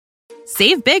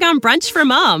Save big on brunch for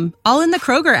mom, all in the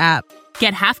Kroger app.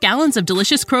 Get half gallons of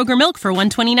delicious Kroger milk for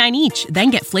 $1.29 each.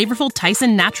 Then get flavorful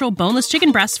Tyson natural boneless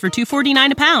chicken breasts for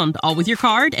 $2.49 a pound, all with your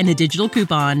card and a digital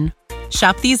coupon.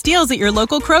 Shop these deals at your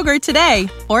local Kroger today,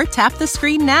 or tap the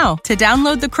screen now to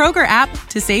download the Kroger app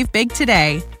to save big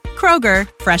today. Kroger,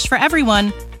 fresh for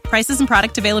everyone. Prices and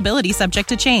product availability subject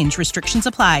to change. Restrictions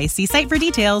apply. See site for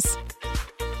details.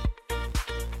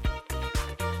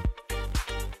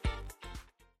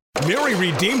 Mary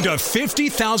redeemed a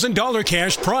 $50,000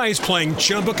 cash prize playing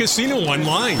Chumba Casino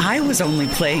online. I was only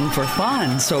playing for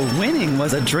fun, so winning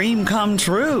was a dream come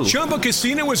true. Chumba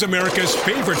Casino is America's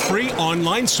favorite free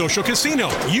online social casino.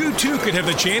 You, too, could have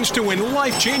the chance to win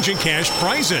life-changing cash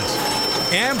prizes.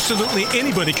 Absolutely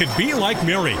anybody could be like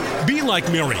Mary. Be like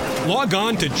Mary. Log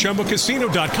on to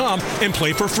ChumbaCasino.com and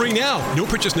play for free now. No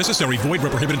purchase necessary. Void where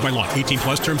prohibited by law. 18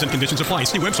 plus terms and conditions apply.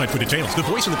 See website for details. The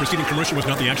voice in the preceding commercial was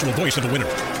not the actual voice of the winner.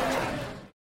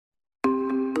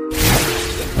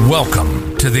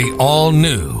 Welcome to the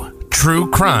all-new True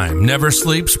Crime Never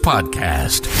Sleeps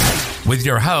podcast with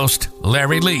your host,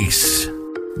 Larry Leese.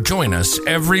 Join us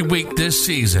every week this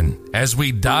season as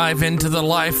we dive into the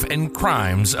life and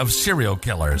crimes of serial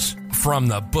killers, from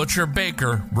the butcher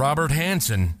baker Robert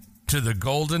Hansen to the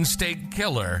Golden State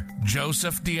Killer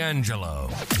Joseph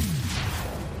D'Angelo.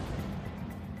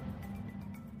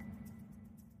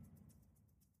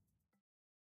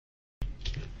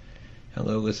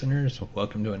 Hello listeners,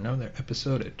 welcome to another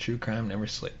episode of True Crime Never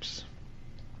Sleeps.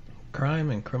 Crime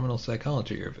and criminal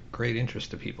psychology are of great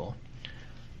interest to people.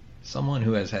 Someone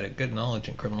who has had a good knowledge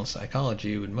in criminal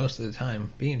psychology would most of the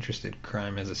time be interested in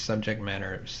crime as a subject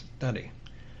matter of study.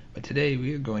 But today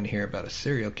we are going to hear about a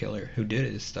serial killer who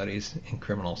did his studies in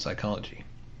criminal psychology.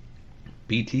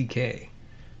 BTK,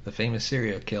 the famous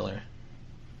serial killer.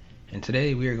 And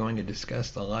today we are going to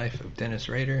discuss the life of Dennis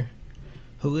Rader,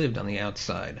 who lived on the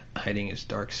outside, hiding his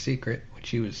dark secret, which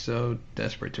he was so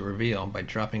desperate to reveal by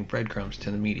dropping breadcrumbs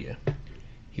to the media.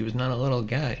 He was not a little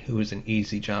guy who was an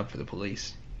easy job for the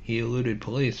police. He eluded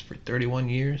police for 31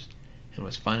 years and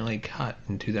was finally caught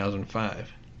in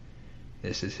 2005.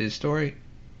 This is his story,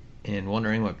 and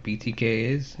wondering what BTK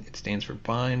is, it stands for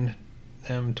bind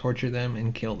them, torture them,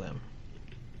 and kill them.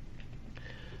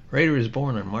 Rader was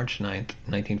born on March 9th,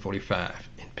 1945,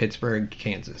 in Pittsburgh,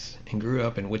 Kansas, and grew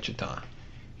up in Wichita.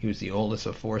 He was the oldest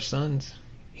of 4 sons.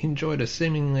 He enjoyed a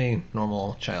seemingly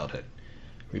normal childhood,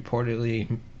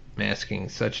 reportedly masking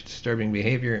such disturbing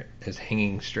behavior as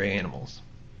hanging stray animals.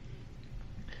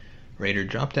 Rader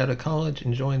dropped out of college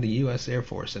and joined the U.S. Air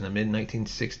Force in the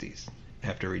mid-1960s.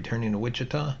 After returning to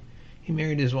Wichita, he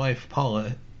married his wife Paula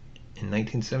in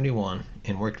 1971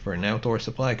 and worked for an outdoor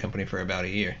supply company for about a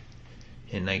year.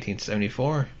 In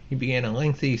 1974, he began a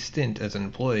lengthy stint as an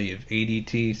employee of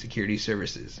ADT Security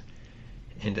Services.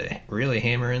 And to really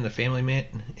hammer in the family man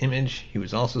image, he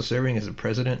was also serving as the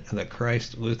president of the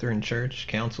Christ Lutheran Church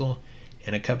Council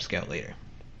and a Cub Scout leader.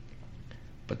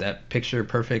 But that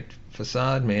picture-perfect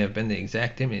facade may have been the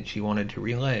exact image he wanted to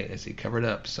relay as he covered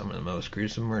up some of the most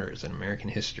gruesome murders in American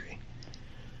history.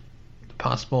 The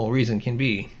possible reason can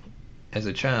be, as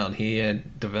a child, he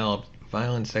had developed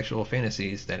violent sexual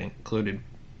fantasies that included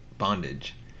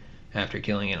bondage after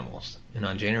killing animals. And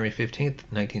on January 15th,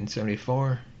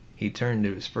 1974, he turned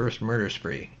to his first murder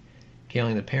spree,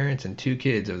 killing the parents and 2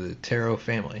 kids of the Terrell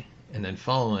family, and then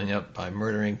following up by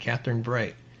murdering Catherine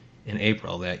Bright in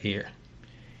April that year.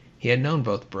 He had known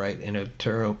both Bright and her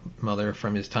Terrell mother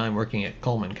from his time working at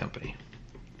Coleman Company.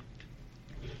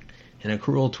 In a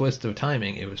cruel twist of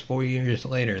timing, it was 4 years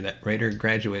later that Rader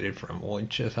graduated from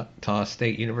Wichita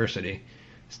State University,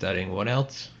 studying what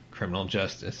else? Criminal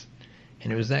justice.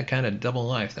 And it was that kind of double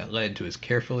life that led to his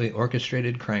carefully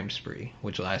orchestrated crime spree,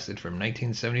 which lasted from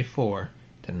 1974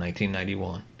 to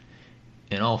 1991.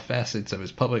 In all facets of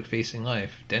his public-facing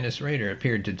life, Dennis Rader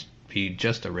appeared to be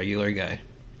just a regular guy.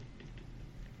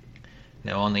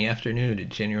 Now, on the afternoon of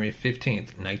January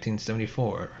 15th,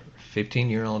 1974,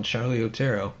 15-year-old Charlie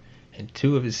Otero and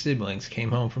 2 of his siblings came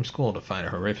home from school to find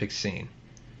a horrific scene.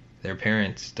 Their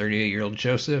parents, 38-year-old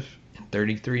Joseph and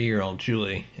 33-year-old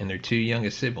Julie, and their 2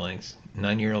 youngest siblings,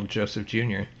 9-year-old Joseph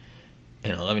Jr.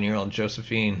 and 11-year-old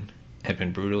Josephine, had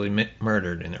been brutally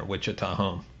murdered in their Wichita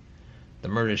home. The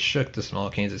murders shook the small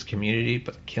Kansas community,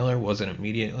 but the killer wasn't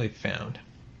immediately found.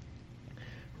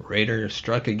 Rader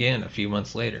struck again a few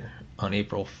months later. On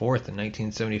April 4th,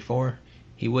 1974,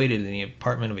 he waited in the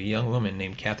apartment of a young woman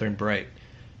named Catherine Bright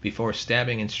before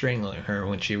stabbing and strangling her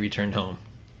when she returned home.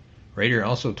 Rader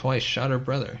also twice shot her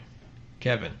brother,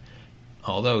 Kevin,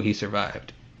 although he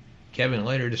survived. Kevin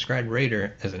later described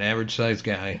Rader as an average-sized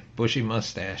guy, bushy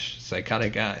mustache,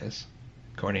 psychotic eyes,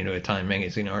 according to a Time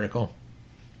magazine article.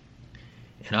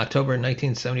 In October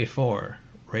 1974,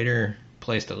 Rader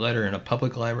placed a letter in a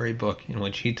public library book in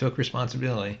which he took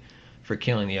responsibility for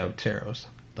killing the Oteros.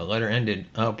 The letter ended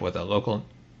up with a local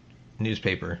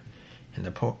newspaper, and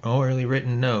the poorly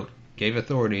written note gave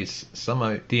authorities some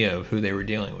idea of who they were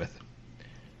dealing with.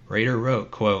 Rader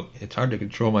wrote, quote, "It's hard to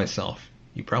control myself.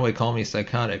 You probably call me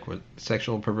psychotic with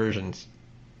sexual perversions.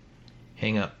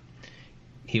 Hang up."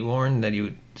 He warned that he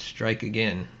would strike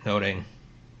again, noting,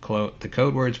 quote, "The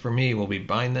code words for me will be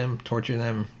bind them, torture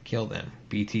them, kill them,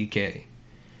 BTK."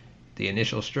 The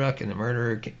initial struck, and the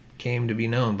murderer came to be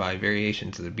known by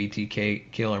variations of the BTK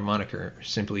Killer moniker, or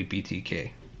simply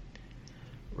BTK.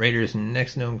 Rader's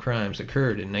next known crimes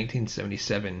occurred in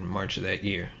 1977, in March of that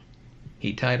year.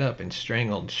 He tied up and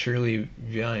strangled Shirley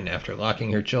Vine after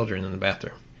locking her children in the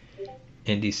bathroom.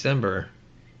 In December,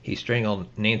 he strangled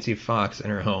Nancy Fox in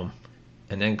her home,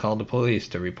 and then called the police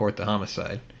to report the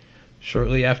homicide.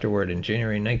 Shortly afterward, in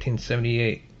January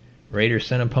 1978, Rader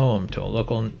sent a poem to a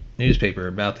local newspaper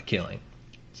about the killing.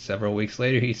 Several weeks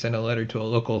later, he sent a letter to a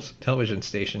local television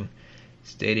station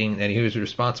stating that he was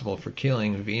responsible for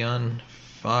killing Vian,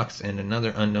 Fox, and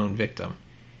another unknown victim.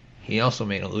 He also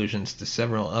made allusions to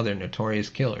several other notorious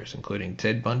killers, including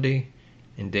Ted Bundy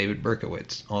and David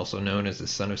Berkowitz, also known as the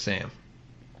Son of Sam.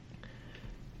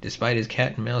 Despite his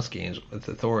cat and mouse games with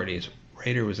authorities,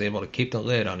 Rader was able to keep the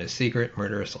lid on his secret,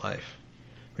 murderous life.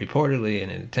 Reportedly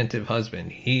an attentive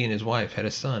husband, he and his wife had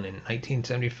a son in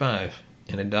 1975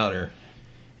 and a daughter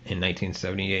in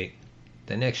 1978.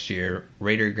 The next year,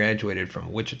 Rader graduated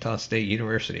from Wichita State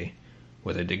University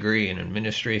with a degree in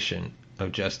administration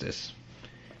of justice.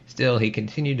 Still, he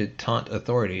continued to taunt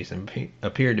authorities and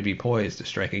appeared to be poised to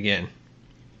strike again.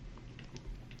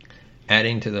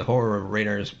 Adding to the horror of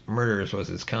Rader's murders was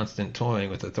his constant toying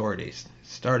with authorities,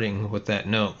 starting with that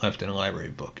note left in a library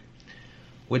book.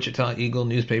 Wichita Eagle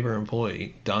newspaper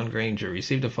employee Don Granger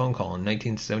received a phone call in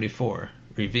 1974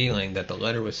 revealing that the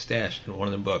letter was stashed in one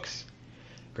of the books.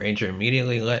 Granger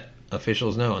immediately let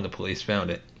officials know and the police found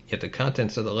it, yet the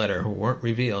contents of the letter weren't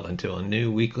revealed until a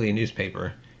new weekly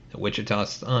newspaper, the Wichita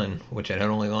Sun, which had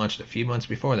only launched a few months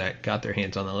before that, got their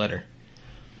hands on the letter.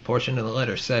 A portion of the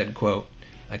letter said, quote,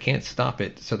 "I can't stop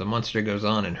it, so the monster goes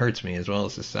on and hurts me as well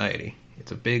as society.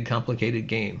 It's a big, complicated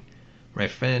game. My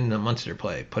friend the monster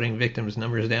play, putting victims'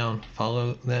 numbers down,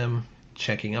 follow them,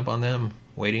 checking up on them,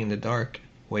 waiting in the dark,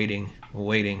 waiting,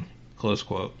 close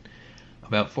quote.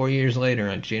 About 4 years later,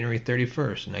 on January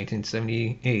 31st,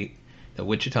 1978, the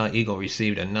Wichita Eagle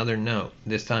received another note,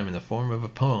 this time in the form of a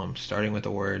poem, starting with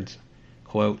the words,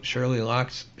 quote, Shirley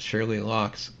Locks,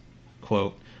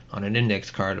 quote, on an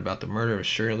index card about the murder of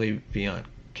Shirley Viant,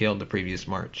 killed the previous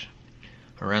March.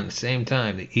 Around the same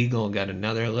time, the Eagle got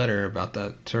another letter about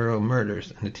the Turo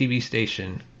murders, and the TV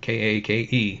station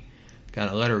KAKE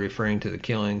got a letter referring to the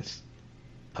killings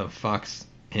of Fox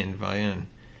and Vian,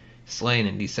 slain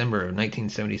in December of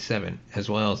 1977, as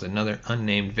well as another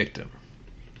unnamed victim.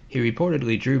 He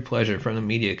reportedly drew pleasure from the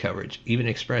media coverage, even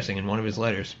expressing in one of his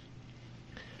letters,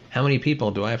 "How many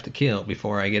people do I have to kill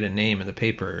before I get a name in the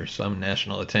paper or some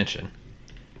national attention?"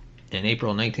 In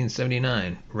April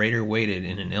 1979, Rader waited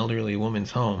in an elderly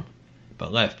woman's home,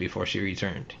 but left before she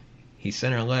returned. He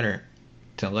sent her a letter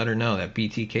to let her know that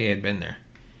BTK had been there.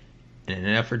 In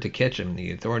an effort to catch him,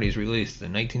 the authorities released the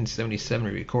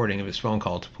 1977 recording of his phone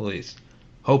call to police,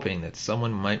 hoping that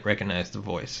someone might recognize the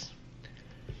voice.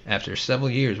 After several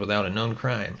years without a known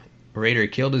crime, Rader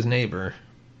killed his neighbor,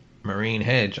 Maureen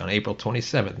Hedge, on April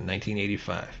 27,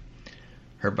 1985.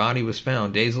 Her body was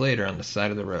found days later on the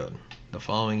side of the road. The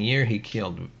following year, he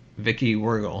killed Vicki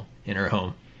Wergel in her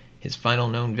home. His final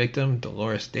known victim,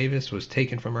 Dolores Davis, was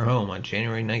taken from her home on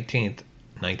January 19,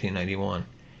 1991,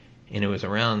 and it was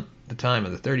around the time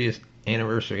of the 30th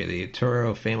anniversary of the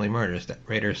Turo family murders that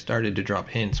Rader started to drop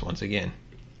hints once again.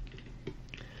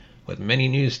 With many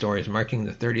news stories marking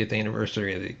the 30th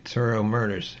anniversary of the Turo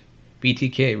murders,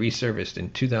 BTK resurfaced in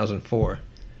 2004.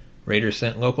 Rader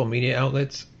sent local media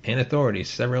outlets and authorities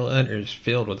several letters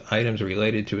filled with items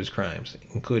related to his crimes,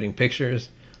 including pictures,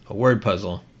 a word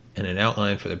puzzle, and an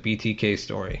outline for the BTK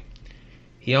story.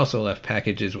 He also left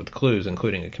packages with clues,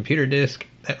 including a computer disk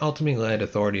that ultimately led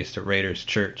authorities to Rader's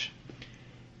church.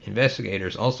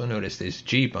 Investigators also noticed his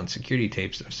Jeep on security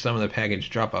tapes of some of the package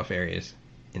drop-off areas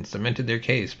and cemented their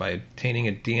case by obtaining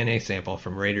a DNA sample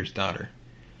from Rader's daughter.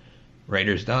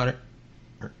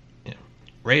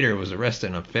 Rader was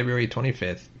arrested on February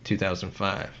 25,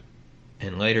 2005,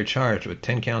 and later charged with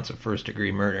 10 counts of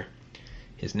first-degree murder.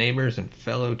 His neighbors and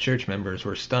fellow church members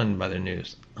were stunned by the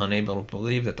news, unable to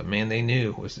believe that the man they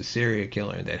knew was the serial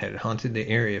killer that had haunted the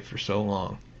area for so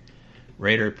long.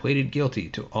 Rader pleaded guilty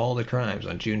to all the crimes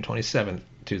on June 27,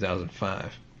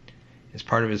 2005. As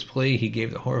part of his plea, he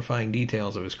gave the horrifying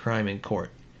details of his crime in court.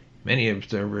 Many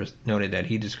observers noted that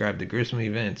he described the gruesome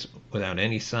events without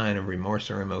any sign of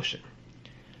remorse or emotion.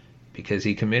 Because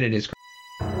he committed his crime.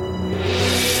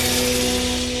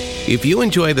 If you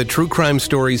enjoy the true crime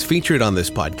stories featured on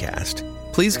this podcast,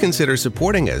 please consider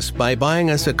supporting us by buying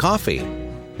us a coffee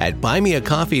at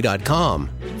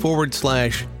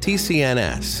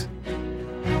buymeacoffee.com/TCNS.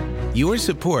 Your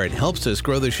support helps us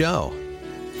grow the show.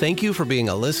 Thank you for being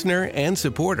a listener and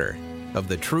supporter of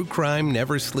the True Crime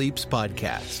Never Sleeps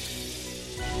podcast.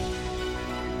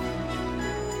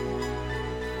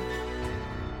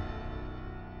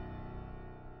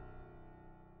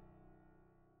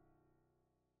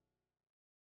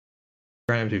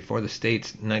 Crimes before the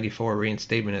state's 94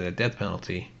 reinstatement of the death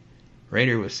penalty,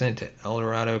 Rader was sent to El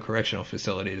Dorado Correctional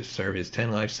Facility to serve his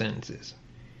 10 life sentences. It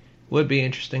would be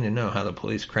interesting to know how the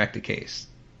police cracked the case.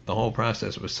 The whole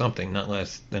process was something not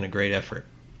less than a great effort.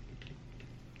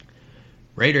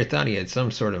 Rader thought he had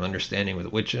some sort of understanding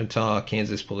with Wichita,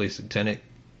 Kansas Police Lieutenant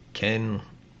Ken,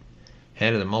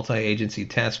 head of the multi-agency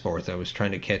task force that was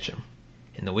trying to catch him.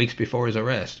 In the weeks before his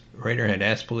arrest, Rader had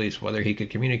asked police whether he could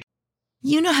communicate.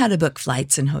 You know how to book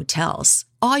flights and hotels.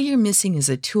 All you're missing is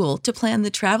a tool to plan the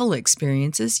travel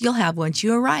experiences you'll have once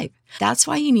you arrive. That's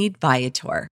why you need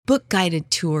Viator. Book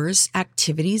guided tours,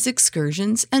 activities,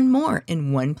 excursions, and more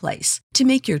in one place to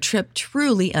make your trip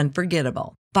truly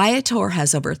unforgettable. Viator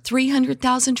has over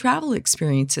 300,000 travel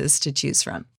experiences to choose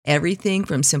from. Everything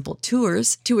from simple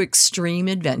tours to extreme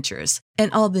adventures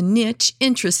and all the niche,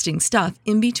 interesting stuff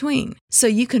in between. So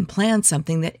you can plan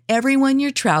something that everyone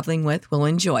you're traveling with will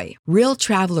enjoy. Real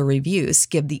traveler reviews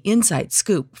give the inside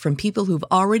scoop from people who've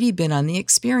already been on the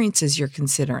experiences you're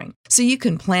considering. So you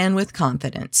can plan with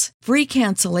confidence. Free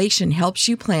cancellation helps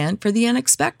you plan for the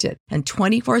unexpected. And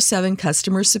 24/7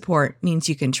 customer support means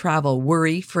you can travel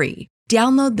worry-free.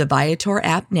 Download the Viator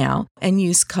app now and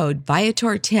use code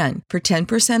Viator10 for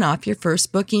 10% off your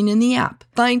first booking in the app.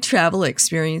 Find travel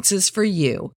experiences for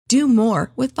you. Do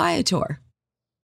more with Viator.